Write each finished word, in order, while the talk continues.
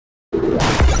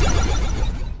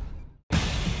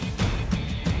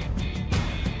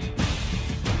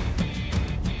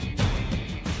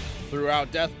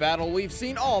Throughout Death Battle, we've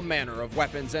seen all manner of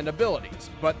weapons and abilities,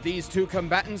 but these two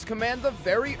combatants command the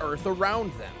very earth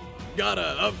around them.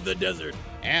 Gaara of the desert.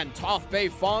 And Toph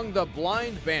Beifong, the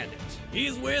blind bandit.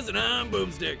 He's Wiz and I'm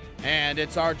Boomstick. And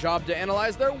it's our job to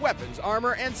analyze their weapons,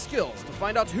 armor, and skills to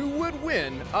find out who would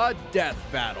win a death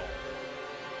battle.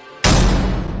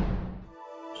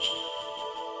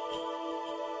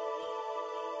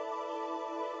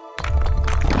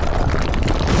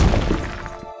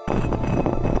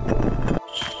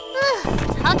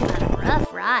 Talk about a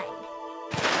rough ride.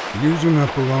 You do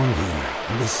not belong here.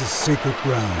 This is sacred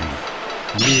ground.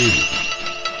 Leave.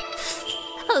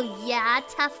 Oh yeah,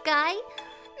 tough guy?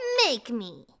 Make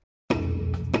me.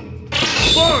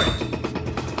 Forward!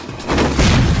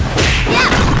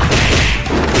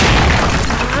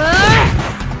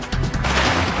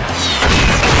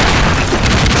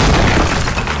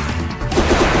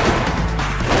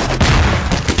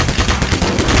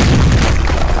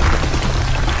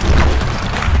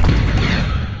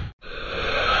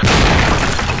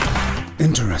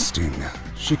 Interesting.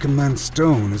 She commands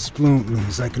stone as fluently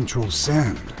as I control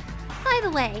sand. By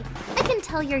the way, I can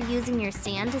tell you're using your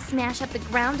sand to smash up the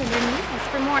ground underneath us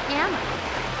for more ammo.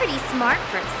 Pretty smart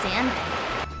for a sand.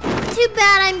 Too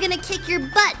bad I'm gonna kick your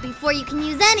butt before you can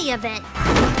use any of it.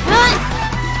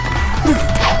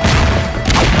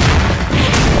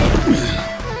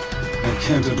 I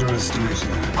can't underestimate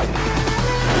her.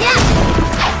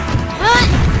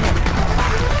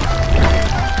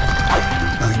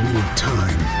 I need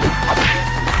time.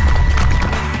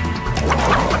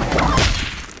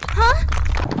 Huh?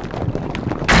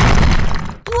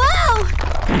 Whoa!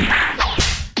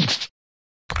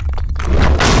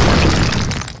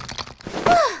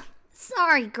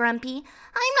 Sorry, Grumpy.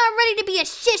 I'm not ready to be a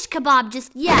shish kebab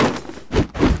just yet.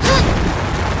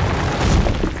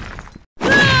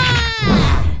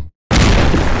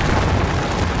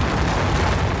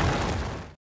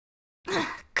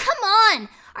 Come on!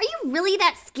 Are you really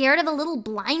that scared of a little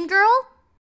blind girl?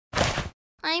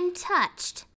 I'm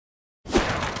touched.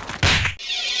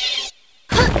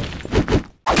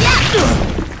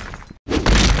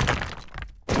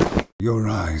 Your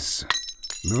eyes.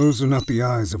 Those are not the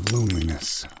eyes of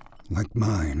loneliness, like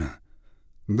mine.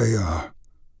 They are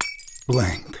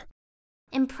blank.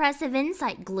 Impressive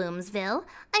insight, Gloomsville.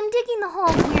 I'm digging the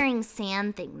whole wearing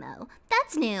sand thing, though.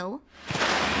 That's new.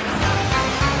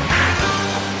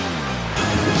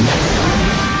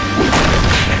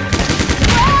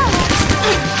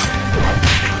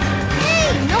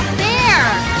 Hey, no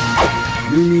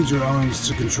fair! You need your arms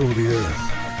to control the earth.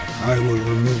 I will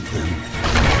remove them.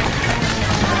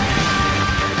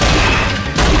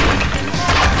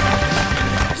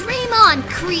 Dream on,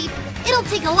 creep! It'll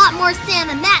take a lot more sand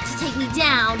than that to take me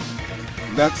down.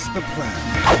 That's the plan.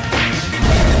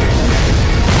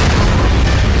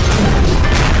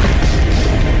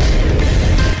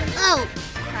 Oh,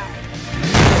 crap.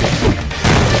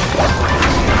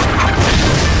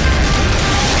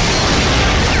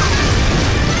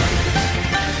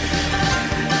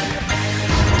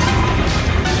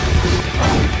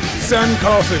 Sun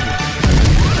coffin.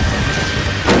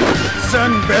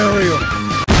 Sun burial.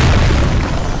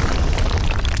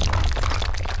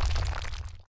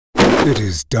 It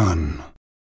is done.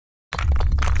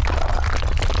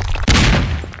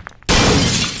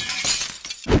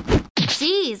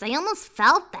 Jeez, I almost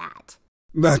felt that.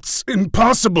 That's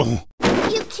impossible.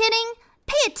 You kidding?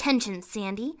 Pay attention,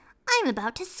 Sandy. I'm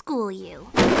about to school you.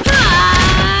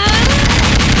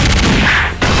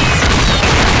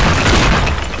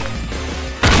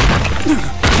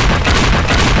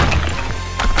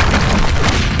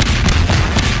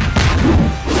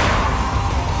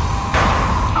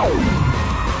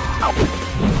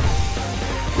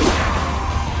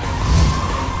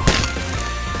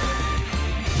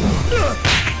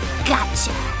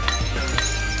 Gotcha.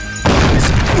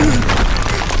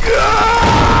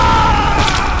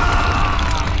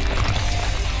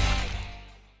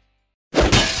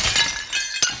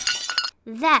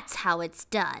 That's how it's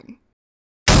done.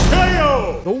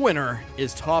 The winner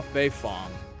is Toph Beifong.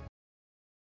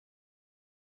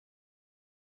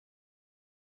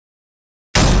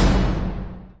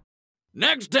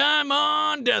 Next time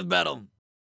on Death Battle.